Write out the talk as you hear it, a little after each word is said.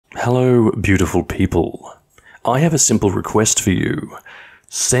Hello, beautiful people. I have a simple request for you.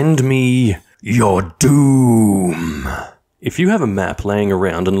 Send me your doom. If you have a map laying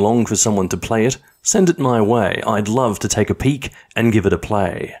around and long for someone to play it, send it my way. I'd love to take a peek and give it a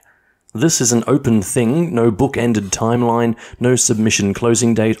play. This is an open thing, no book-ended timeline, no submission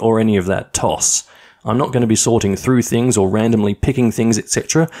closing date or any of that toss. I'm not going to be sorting through things or randomly picking things,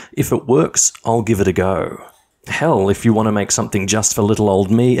 etc. If it works, I'll give it a go. Hell, if you want to make something just for little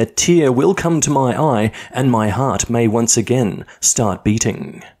old me, a tear will come to my eye, and my heart may once again start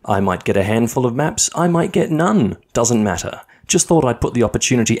beating. I might get a handful of maps, I might get none. Doesn't matter. Just thought I'd put the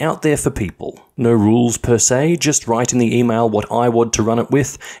opportunity out there for people. No rules per se, just write in the email what I want to run it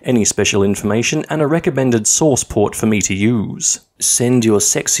with, any special information, and a recommended source port for me to use. Send your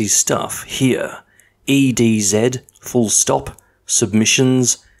sexy stuff here. EDZ,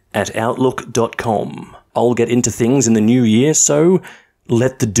 submissions@outlook.com. I'll get into things in the new year, so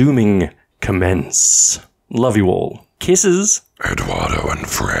let the dooming commence. Love you all. Kisses. Eduardo and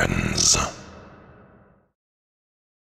friends.